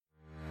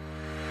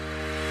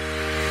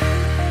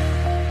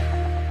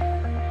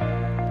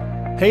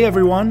Hey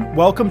everyone,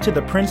 welcome to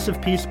the Prince of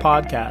Peace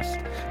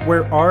podcast,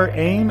 where our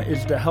aim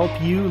is to help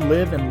you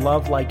live and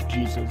love like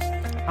Jesus.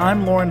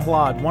 I'm Lorne,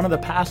 one of the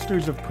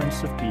pastors of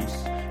Prince of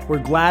Peace. We're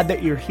glad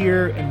that you're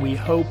here and we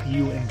hope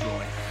you enjoy.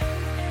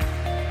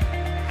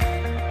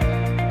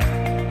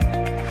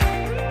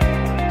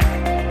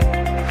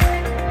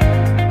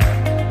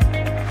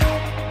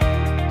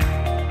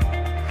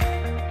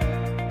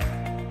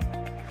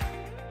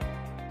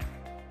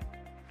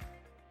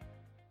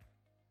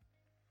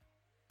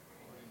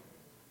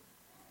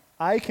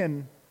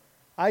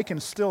 I can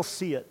still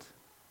see it.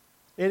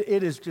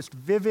 It is just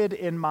vivid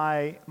in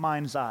my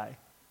mind's eye.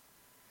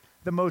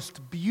 The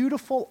most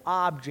beautiful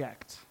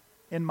object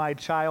in my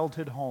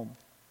childhood home.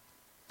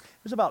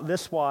 It was about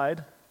this wide.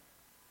 It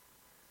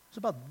was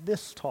about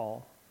this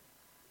tall.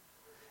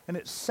 And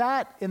it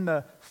sat in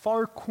the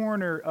far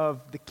corner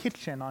of the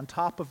kitchen on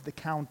top of the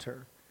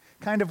counter,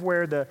 kind of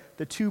where the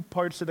two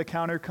parts of the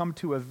counter come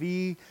to a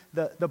V,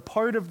 the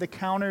part of the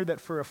counter that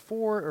for a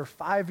 4 or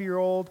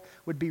 5-year-old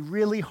would be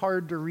really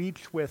hard to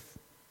reach with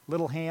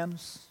little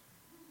hands.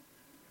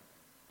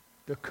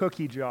 The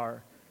cookie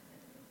jar.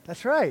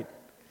 That's right.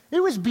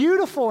 It was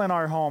beautiful in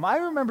our home. I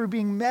remember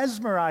being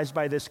mesmerized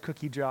by this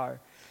cookie jar.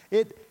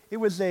 It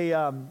was a,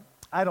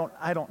 I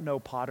don't know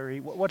pottery.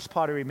 What's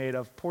pottery made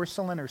of?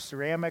 Porcelain or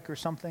ceramic or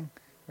something,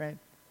 right?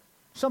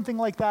 Something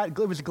like that.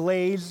 It was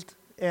glazed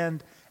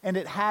and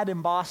it had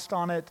embossed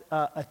on it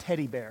a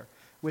teddy bear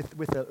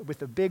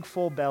with a big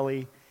full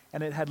belly,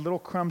 and it had little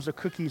crumbs of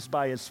cookies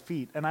by his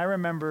feet. And I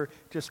remember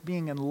just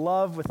being in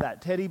love with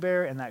that teddy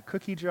bear and that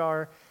cookie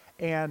jar,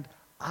 and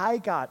I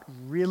got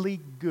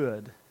really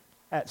good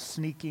at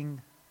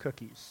sneaking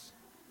cookies,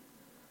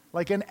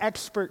 like an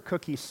expert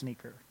cookie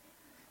sneaker.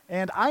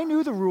 And I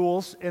knew the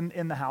rules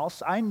in the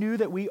house. I knew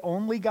that we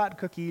only got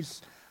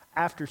cookies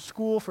after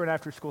school for an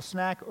after-school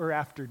snack or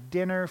after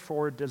dinner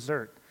for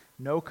dessert.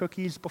 No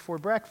cookies before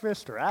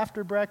breakfast or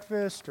after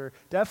breakfast, or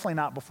definitely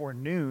not before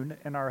noon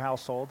in our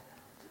household.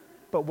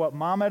 But what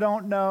Mama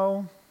don't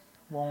know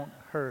won't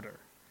hurt her.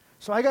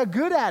 So I got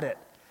good at it.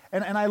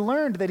 And I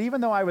learned that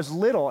even though I was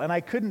little and I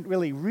couldn't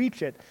really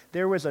reach it,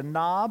 there was a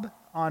knob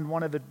on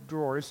one of the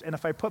drawers, and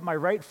if I put my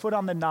right foot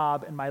on the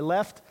knob and my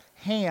left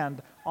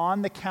hand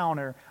on the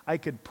counter, I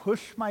could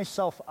push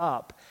myself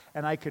up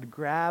and I could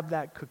grab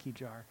that cookie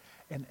jar.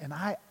 And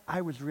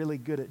I was really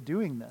good at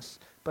doing this.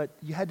 But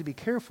you had to be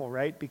careful,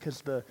 right?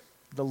 Because the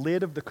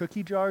lid of the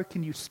cookie jar,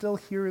 can you still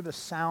hear the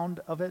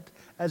sound of it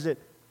as it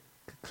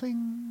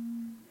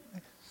cling?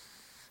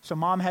 So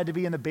Mom had to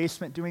be in the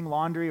basement doing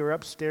laundry or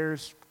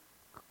upstairs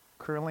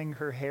curling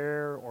her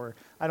hair, or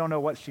I don't know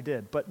what she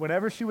did. But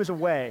whenever she was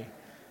away,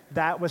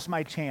 that was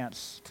my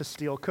chance to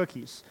steal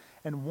cookies.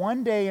 And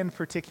one day in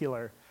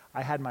particular,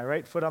 I had my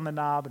right foot on the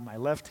knob and my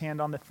left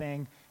hand on the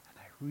thing, and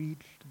I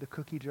reached the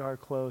cookie jar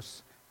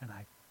close, and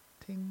I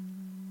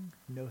ting,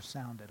 no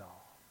sound at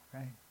all,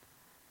 right?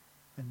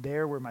 And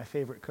there were my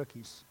favorite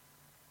cookies.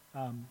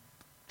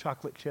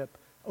 Chocolate chip,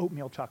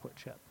 oatmeal chocolate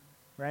chip,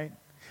 right?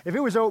 If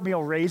it was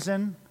oatmeal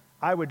raisin,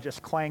 I would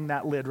just clang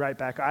that lid right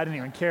back. I didn't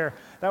even care.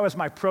 That was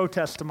my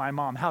protest to my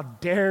mom. How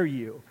dare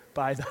you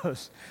buy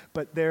those?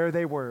 But there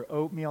they were,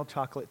 oatmeal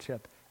chocolate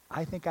chip.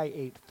 I think I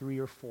ate 3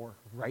 or 4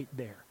 right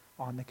there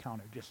on the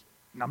counter, just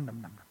num, num,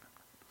 num, num, num.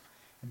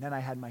 And then I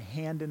had my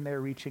hand in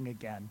there reaching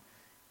again,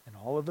 and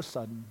all of a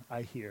sudden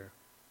I hear,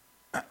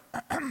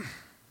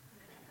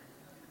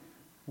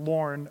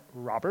 Lorne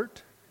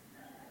Robert.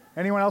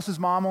 Anyone else's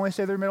mom only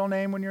say their middle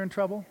name when you're in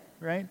trouble,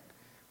 right?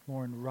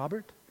 Lorne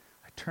Robert.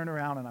 I turn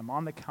around and I'm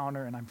on the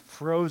counter and I'm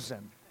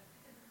frozen.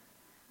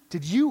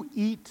 Did you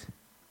eat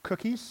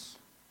cookies?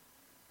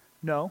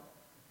 No.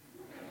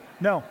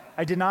 No,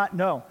 I did not.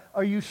 No.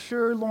 Are you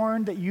sure,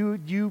 Lorne, that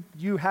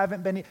you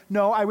haven't been?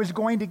 No, I was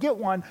going to get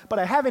one, but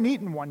I haven't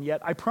eaten one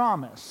yet, I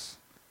promise.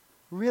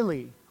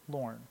 Really,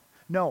 Lorne?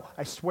 No,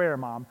 I swear,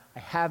 Mom, I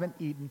haven't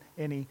eaten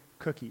any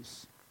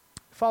cookies.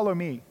 Follow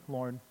me,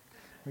 Lorne.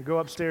 We go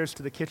upstairs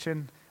to the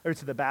kitchen, or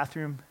to the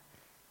bathroom.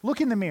 Look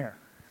in the mirror.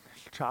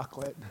 There's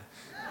chocolate.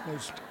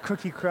 There's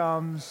cookie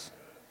crumbs.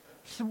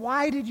 She said,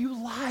 why did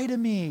you lie to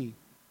me?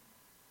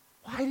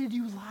 Why did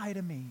you lie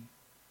to me?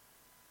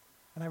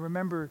 And I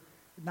remember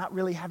not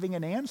really having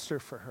an answer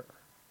for her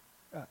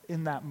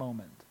in that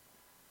moment.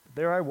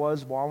 There I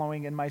was,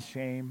 wallowing in my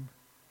shame.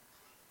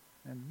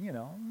 And,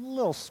 a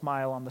little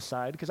smile on the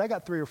side, because I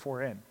got 3 or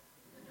 4 in.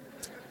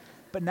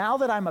 But now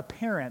that I'm a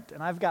parent,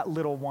 and I've got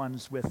little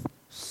ones with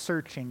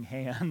searching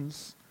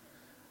hands,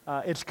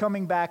 it's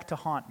coming back to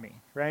haunt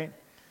me, right?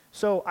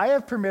 So I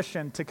have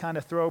permission to kind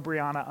of throw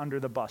Brianna under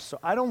the bus. So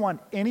I don't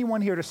want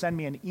anyone here to send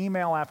me an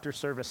email after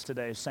service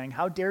today saying,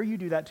 how dare you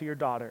do that to your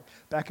daughter?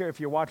 Becca, if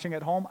you're watching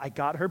at home, I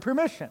got her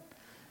permission.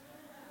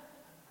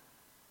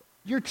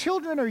 Your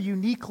children are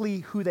uniquely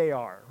who they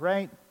are,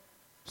 right?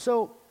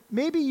 So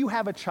maybe you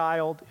have a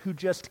child who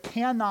just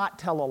cannot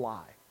tell a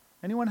lie.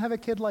 Anyone have a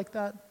kid like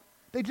that?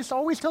 They just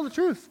always tell the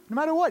truth, no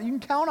matter what. You can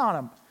count on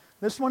them.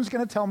 This one's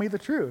going to tell me the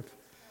truth.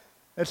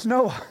 It's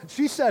Noah.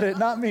 She said it,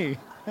 not me.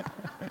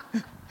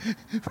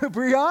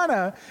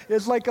 Brianna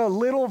is like a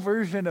little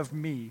version of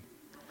me.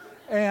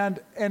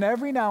 And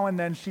every now and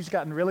then she's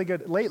gotten really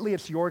good. Lately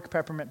it's York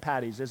peppermint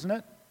patties, isn't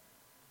it?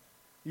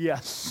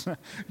 Yes,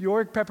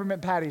 York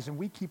peppermint patties, and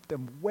we keep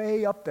them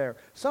way up there.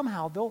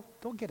 Somehow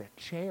they'll get a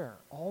chair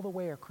all the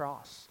way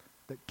across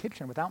the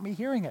kitchen without me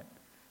hearing it.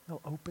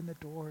 They'll open the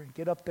door and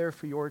get up there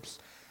for Yorks.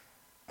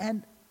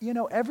 And,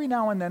 every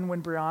now and then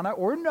when Brianna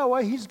or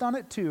Noah, he's done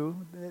it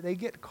too, they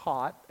get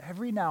caught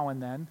every now and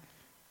then.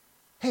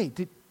 Hey,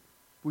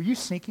 were you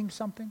sneaking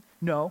something?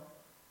 No,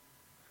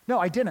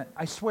 I didn't.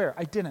 I swear,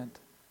 I didn't.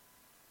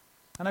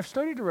 And I've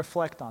started to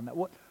reflect on that.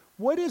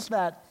 What is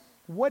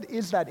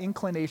that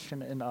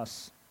inclination in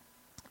us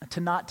to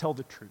not tell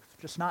the truth,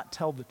 just not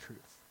tell the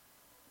truth?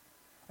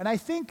 And I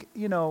think,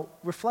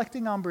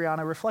 reflecting on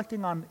Brianna,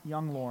 reflecting on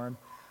young Lorne,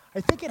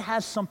 I think it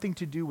has something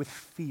to do with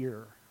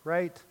fear,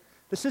 right?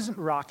 This isn't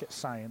rocket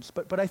science,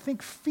 but I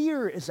think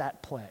fear is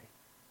at play.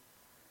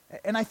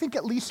 And I think,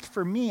 at least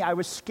for me, I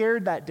was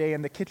scared that day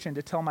in the kitchen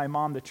to tell my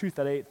mom the truth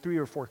that I ate 3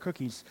 or 4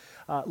 cookies,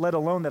 let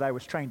alone that I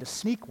was trying to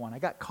sneak one. I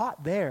got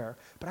caught there,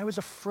 but I was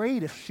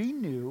afraid if she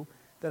knew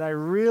that I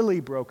really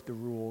broke the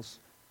rules,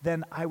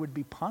 then I would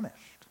be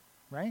punished,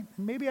 right?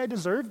 And maybe I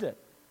deserved it.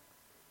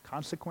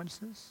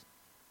 Consequences.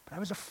 But I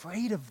was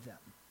afraid of them.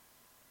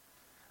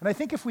 And I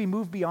think if we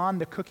move beyond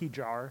the cookie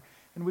jar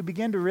and we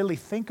begin to really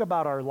think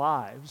about our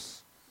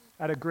lives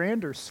at a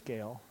grander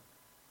scale,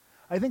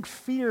 I think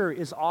fear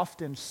is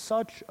often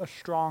such a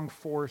strong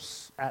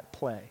force at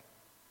play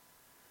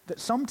that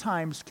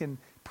sometimes can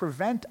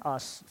prevent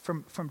us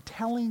from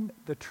telling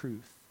the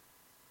truth.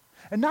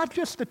 And not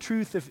just the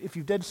truth if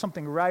you did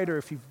something right or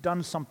if you've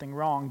done something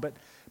wrong,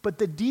 but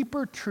the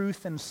deeper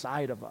truth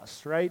inside of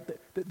us, right?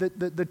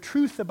 The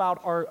truth about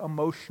our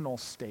emotional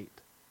state.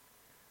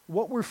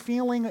 What we're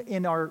feeling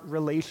in our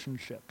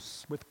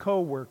relationships with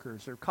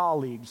coworkers or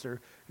colleagues or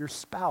your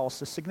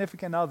spouse, a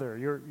significant other,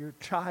 your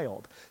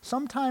child.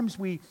 Sometimes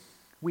we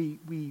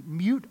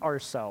mute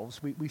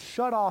ourselves. We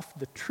shut off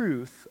the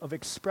truth of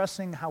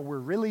expressing how we're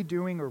really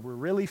doing or we're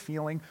really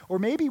feeling, or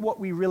maybe what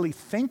we really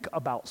think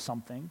about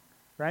something,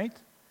 right?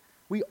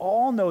 We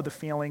all know the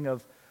feeling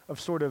of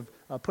sort of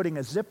putting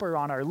a zipper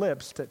on our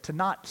lips to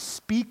not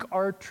speak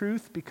our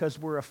truth because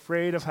we're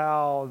afraid of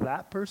how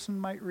that person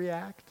might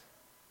react.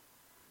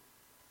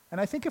 And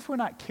I think if we're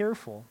not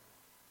careful,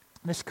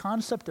 this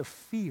concept of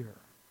fear,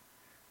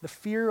 the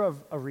fear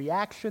of a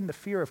reaction, the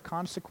fear of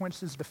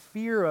consequences, the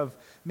fear of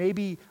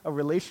maybe a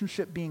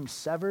relationship being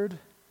severed,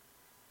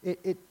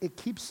 it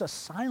keeps us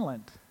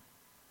silent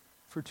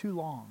for too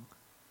long.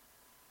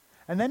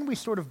 And then we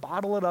sort of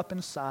bottle it up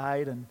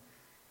inside, and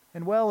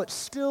well, it's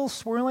still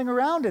swirling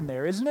around in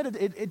there, isn't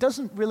it? It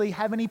doesn't really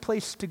have any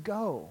place to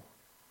go.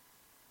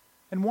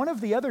 And one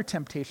of the other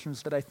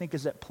temptations that I think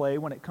is at play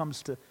when it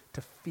comes to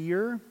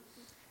fear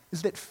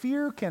is that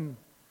fear can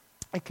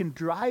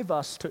drive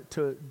us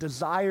to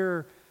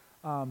desire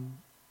a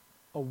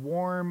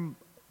warm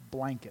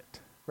blanket,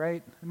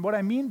 right? And what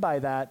I mean by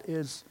that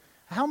is,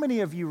 how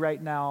many of you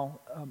right now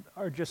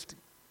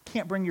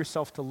can't bring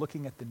yourself to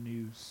looking at the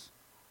news,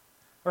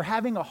 or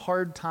having a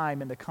hard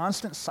time in the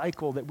constant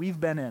cycle that we've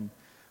been in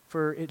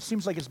for, it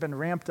seems like it's been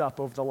ramped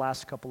up over the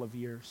last couple of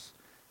years,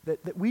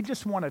 that we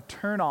just want to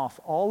turn off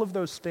all of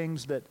those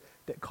things that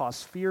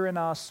cause fear in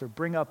us or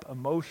bring up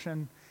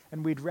emotion,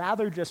 and we'd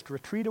rather just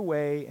retreat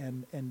away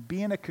and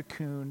be in a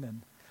cocoon.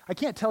 And I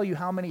can't tell you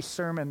how many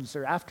sermons,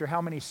 or after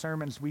how many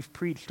sermons we've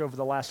preached over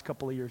the last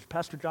couple of years.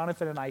 Pastor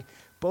Jonathan and I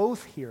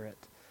both hear it.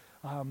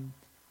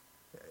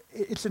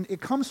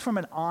 It comes from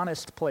an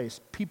honest place.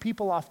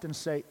 People often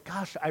say,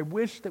 gosh, I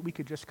wish that we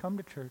could just come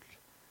to church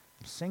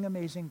and sing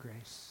Amazing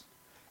Grace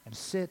and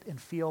sit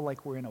and feel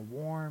like we're in a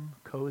warm,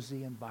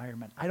 cozy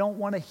environment. I don't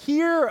want to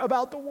hear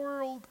about the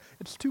world.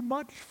 It's too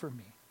much for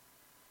me.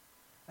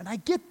 And I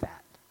get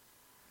that.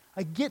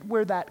 I get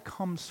where that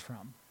comes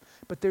from.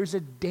 But there's a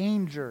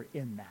danger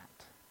in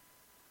that.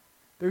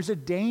 There's a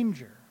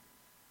danger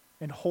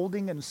in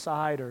holding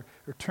inside or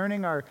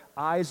turning our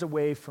eyes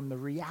away from the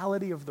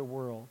reality of the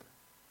world.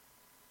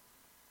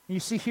 You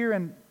see here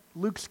in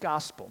Luke's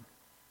gospel,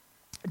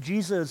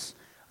 Jesus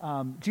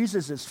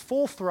is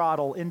full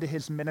throttle into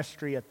his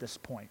ministry at this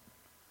point.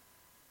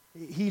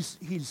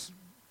 He's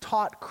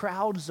taught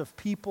crowds of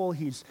people.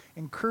 He's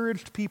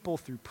encouraged people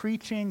through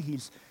preaching.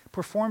 He's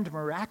performed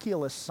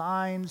miraculous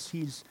signs.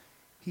 He's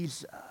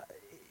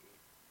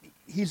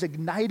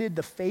ignited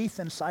the faith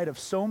inside of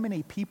so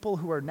many people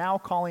who are now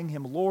calling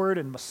him Lord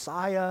and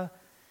Messiah.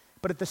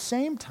 But at the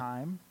same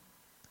time,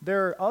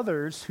 there are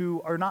others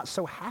who are not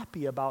so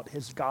happy about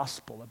his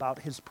gospel, about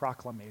his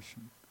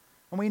proclamation.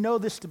 And we know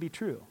this to be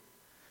true.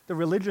 The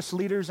religious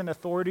leaders and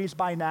authorities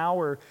by now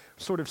are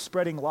sort of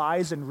spreading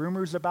lies and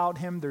rumors about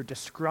him. They're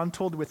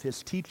disgruntled with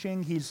his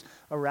teaching. He's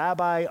a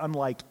rabbi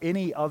unlike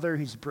any other.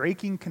 He's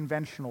breaking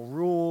conventional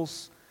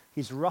rules.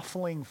 He's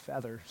ruffling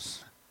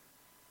feathers.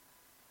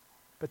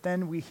 But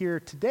then we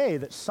hear today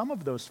that some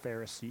of those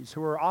Pharisees,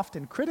 who are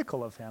often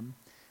critical of him,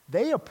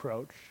 they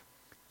approach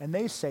and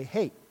they say,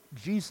 hey,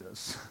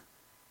 Jesus,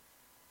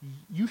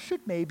 you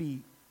should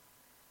maybe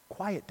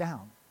quiet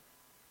down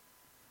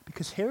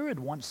because Herod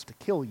wants to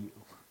kill you.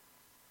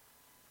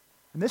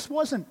 And this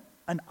wasn't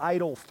an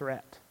idle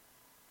threat.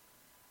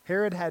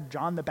 Herod had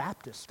John the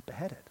Baptist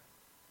beheaded.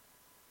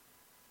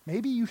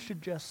 Maybe you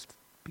should just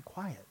be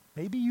quiet.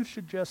 Maybe you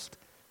should just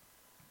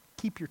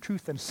keep your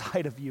truth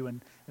inside of you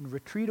and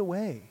retreat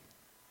away.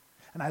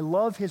 And I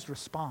love his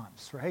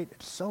response, right?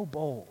 It's so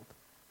bold.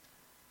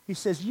 He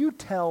says, you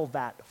tell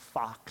that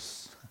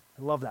fox.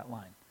 I love that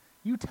line.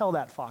 You tell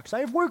that fox, I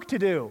have work to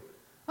do.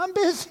 I'm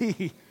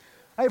busy.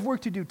 I have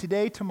work to do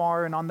today,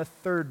 tomorrow, and on the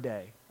third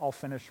day, I'll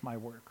finish my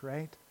work,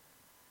 right?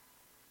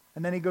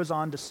 And then he goes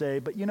on to say,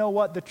 but you know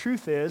what? The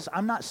truth is,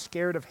 I'm not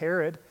scared of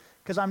Herod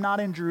because I'm not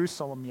in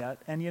Jerusalem yet.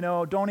 And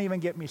don't even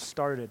get me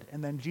started.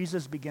 And then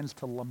Jesus begins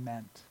to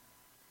lament.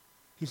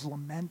 He's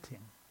lamenting.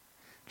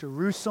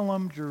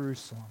 Jerusalem,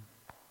 Jerusalem,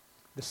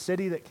 the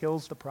city that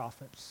kills the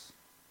prophets.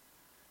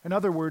 In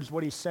other words,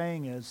 what he's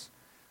saying is,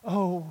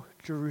 oh,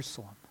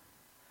 Jerusalem,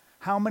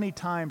 how many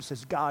times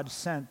has God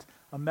sent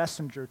a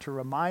messenger to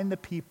remind the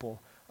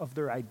people of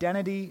their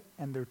identity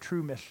and their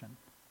true mission?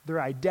 Their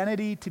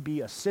identity to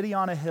be a city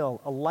on a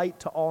hill, a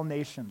light to all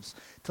nations,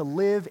 to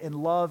live and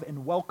love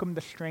and welcome the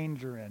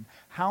stranger in.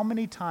 How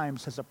many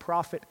times has a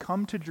prophet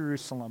come to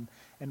Jerusalem,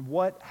 and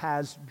what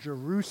has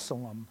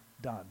Jerusalem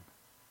done?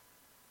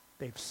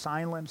 They've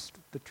silenced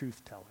the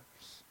truth tellers.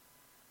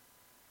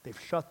 They've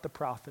shut the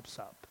prophets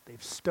up.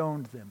 They've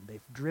stoned them.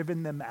 They've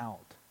driven them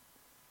out.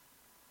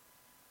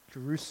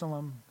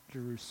 Jerusalem,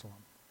 Jerusalem.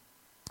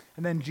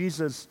 And then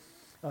Jesus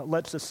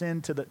lets us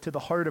into the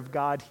heart of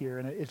God here,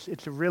 and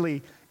it's a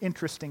really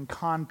interesting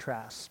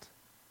contrast.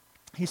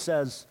 He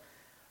says,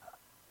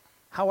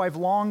 how I've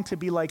longed to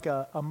be like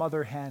a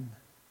mother hen,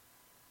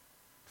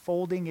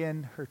 folding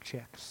in her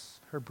chicks,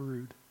 her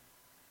brood.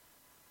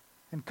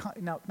 And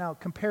now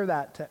compare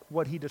that to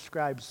what he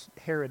describes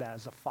Herod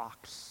as, a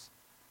fox.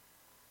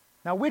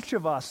 Now, which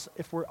of us,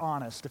 if we're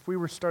honest, if we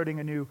were starting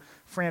a new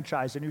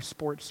franchise, a new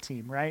sports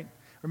team, right?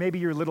 Or maybe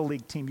your little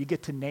league team, you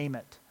get to name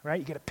it, right?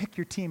 You get to pick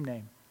your team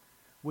name.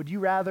 Would you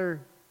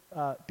rather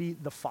be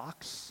the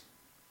fox,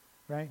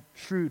 right?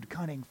 Shrewd,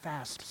 cunning,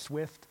 fast,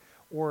 swift,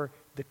 or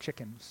the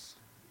chickens?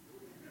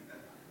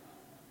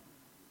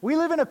 We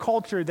live in a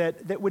culture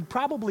that would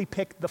probably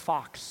pick the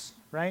fox,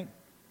 right?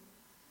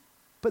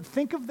 But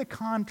think of the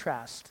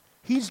contrast.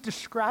 He's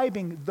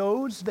describing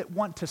those that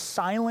want to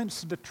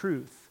silence the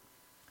truth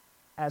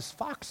as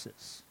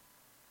foxes.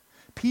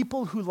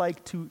 People who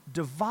like to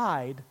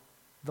divide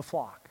the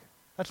flock.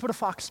 That's what a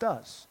fox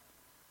does.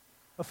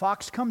 A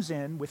fox comes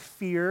in with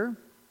fear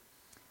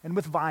and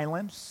with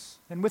violence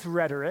and with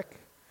rhetoric,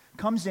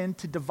 comes in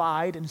to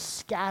divide and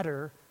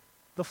scatter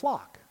the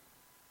flock.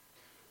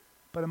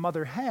 But a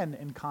mother hen,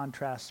 in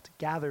contrast,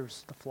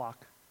 gathers the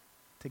flock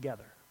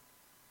together.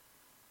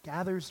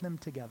 Gathers them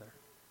together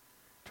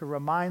to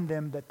remind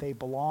them that they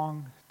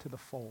belong to the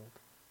fold.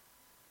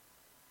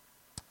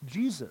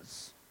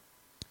 Jesus,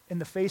 in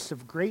the face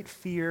of great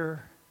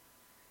fear,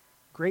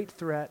 great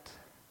threat,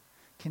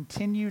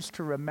 continues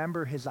to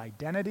remember his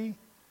identity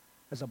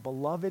as a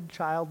beloved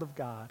child of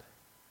God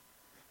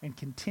and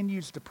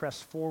continues to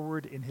press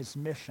forward in his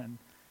mission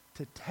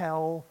to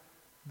tell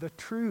the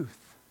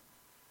truth.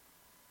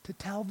 To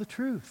tell the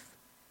truth.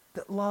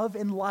 That love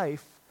and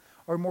life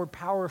are more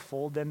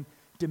powerful than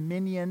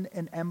dominion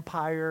and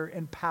empire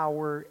and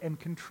power and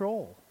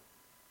control.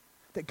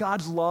 That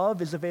God's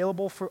love is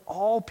available for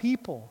all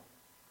people.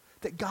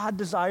 That God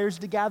desires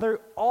to gather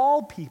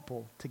all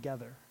people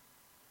together.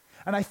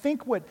 And I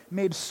think what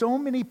made so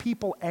many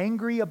people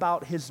angry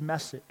about his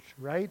message,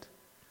 right,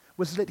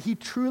 was that he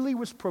truly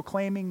was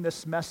proclaiming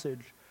this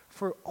message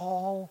for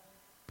all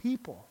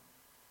people.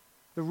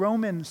 The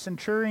Roman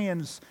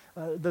centurions,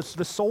 the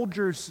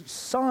soldier's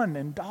son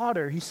and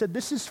daughter, he said,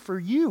 this is for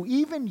you,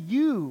 even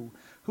you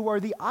who are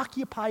the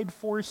occupied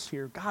force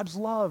here. God's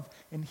love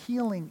and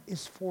healing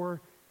is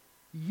for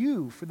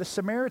you, for the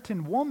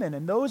Samaritan woman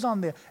and those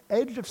on the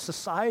edge of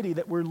society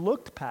that were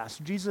looked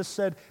past. Jesus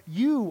said,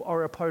 you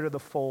are a part of the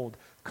fold.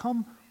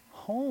 Come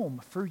home.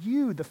 For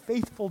you, the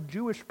faithful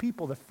Jewish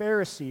people, the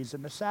Pharisees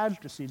and the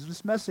Sadducees,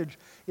 this message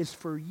is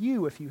for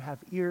you if you have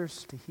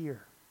ears to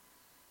hear.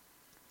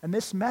 And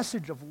this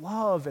message of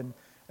love and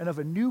of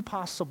a new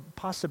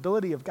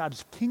possibility of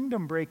God's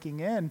kingdom breaking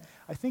in,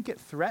 I think it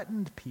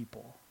threatened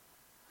people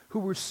who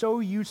were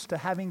so used to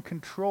having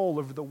control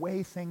over the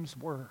way things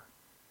were,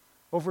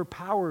 over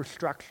power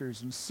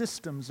structures and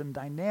systems and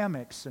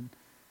dynamics.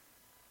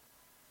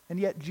 And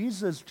yet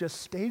Jesus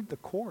just stayed the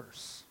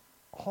course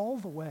all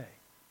the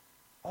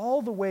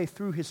way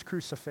through his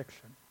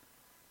crucifixion.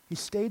 He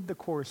stayed the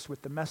course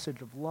with the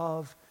message of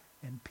love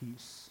and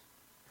peace,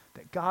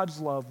 that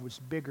God's love was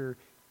bigger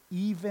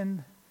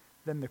even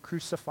than the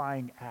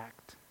crucifying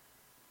act.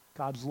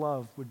 God's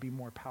love would be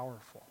more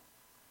powerful.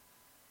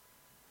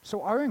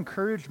 So our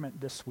encouragement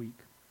this week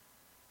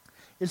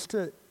is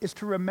to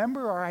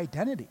remember our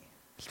identity.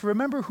 Is to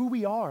remember who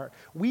we are.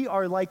 We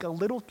are like a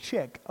little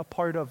chick, a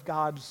part of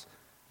God's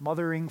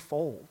mothering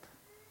fold.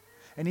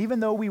 And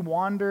even though we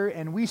wander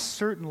and we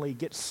certainly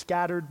get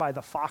scattered by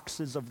the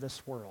foxes of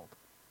this world,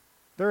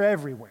 they're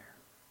everywhere,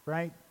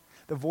 right?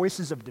 the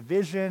voices of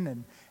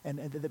division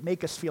and that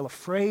make us feel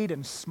afraid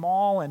and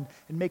small and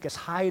make us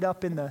hide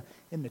up in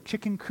the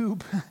chicken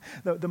coop.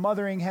 The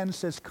mothering hen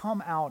says,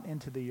 come out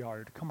into the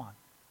yard. Come on.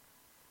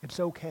 It's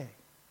okay.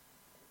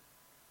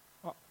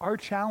 Our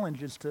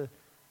challenge is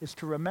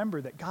to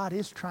remember that God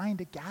is trying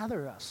to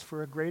gather us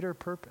for a greater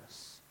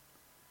purpose.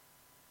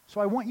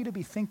 So I want you to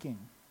be thinking,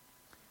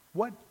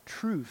 what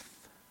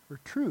truth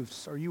or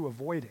truths are you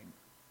avoiding?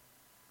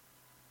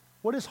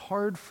 What is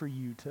hard for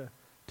you to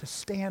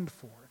stand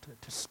for,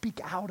 to speak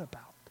out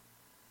about?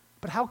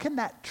 But how can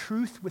that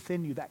truth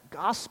within you, that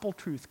gospel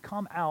truth,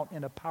 come out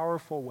in a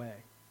powerful way?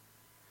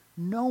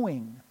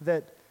 Knowing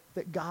that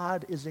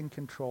God is in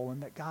control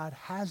and that God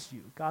has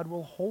you. God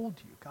will hold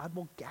you. God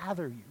will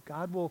gather you.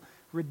 God will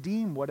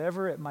redeem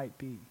whatever it might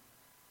be.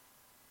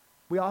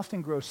 We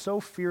often grow so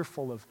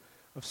fearful of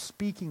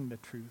speaking the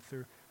truth,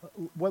 or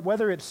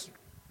whether it's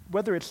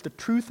the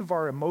truth of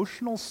our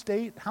emotional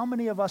state. How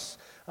many of us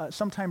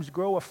sometimes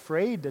grow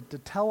afraid to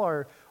tell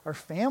our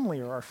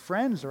family or our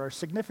friends or our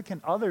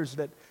significant others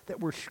that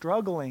we're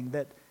struggling,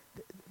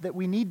 that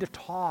we need to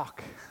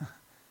talk?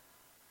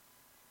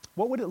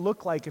 What would it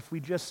look like if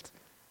we just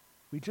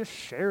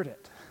shared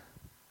it?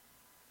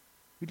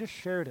 We just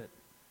shared it,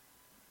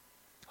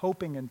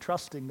 hoping and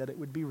trusting that it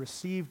would be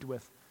received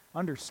with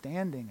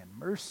understanding and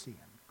mercy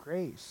and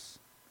grace.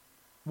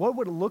 What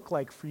would it look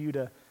like for you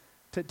to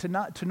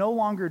no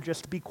longer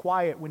just be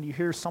quiet when you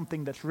hear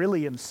something that's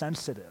really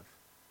insensitive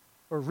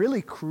or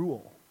really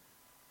cruel,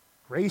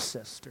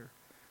 racist, or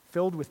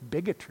filled with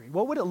bigotry?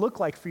 What would it look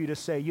like for you to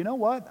say, you know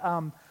what,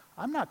 I'm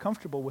not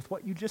comfortable with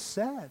what you just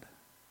said.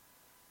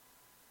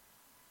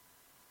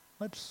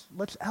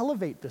 Let's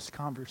elevate this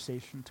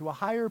conversation to a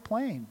higher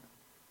plane.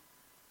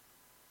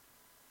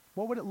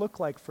 What would it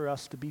look like for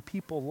us to be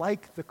people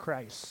like the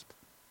Christ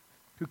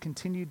who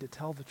continued to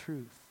tell the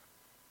truth?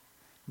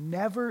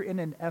 Never in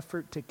an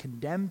effort to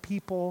condemn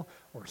people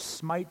or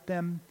smite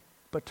them,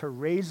 but to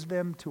raise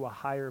them to a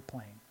higher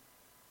plane.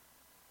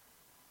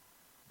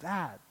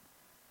 That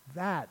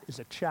is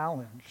a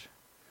challenge,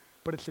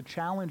 but it's a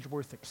challenge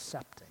worth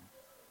accepting.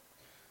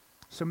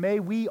 So may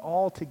we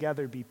all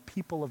together be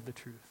people of the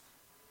truth.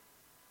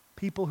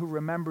 People who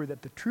remember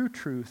that the true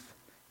truth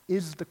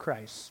is the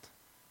Christ,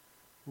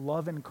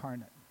 love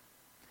incarnate.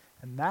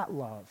 And that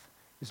love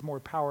is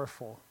more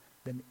powerful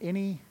than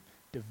any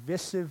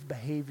divisive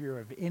behavior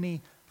of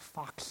any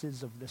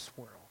foxes of this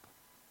world.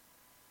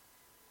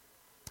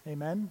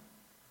 Amen?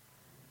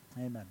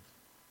 Amen.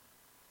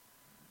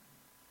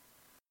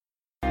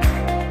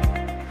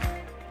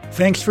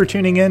 Thanks for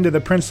tuning in to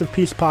the Prince of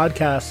Peace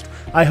podcast.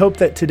 I hope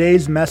that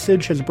today's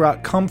message has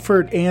brought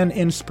comfort and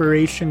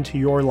inspiration to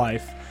your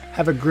life.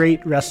 Have a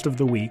great rest of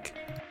the week.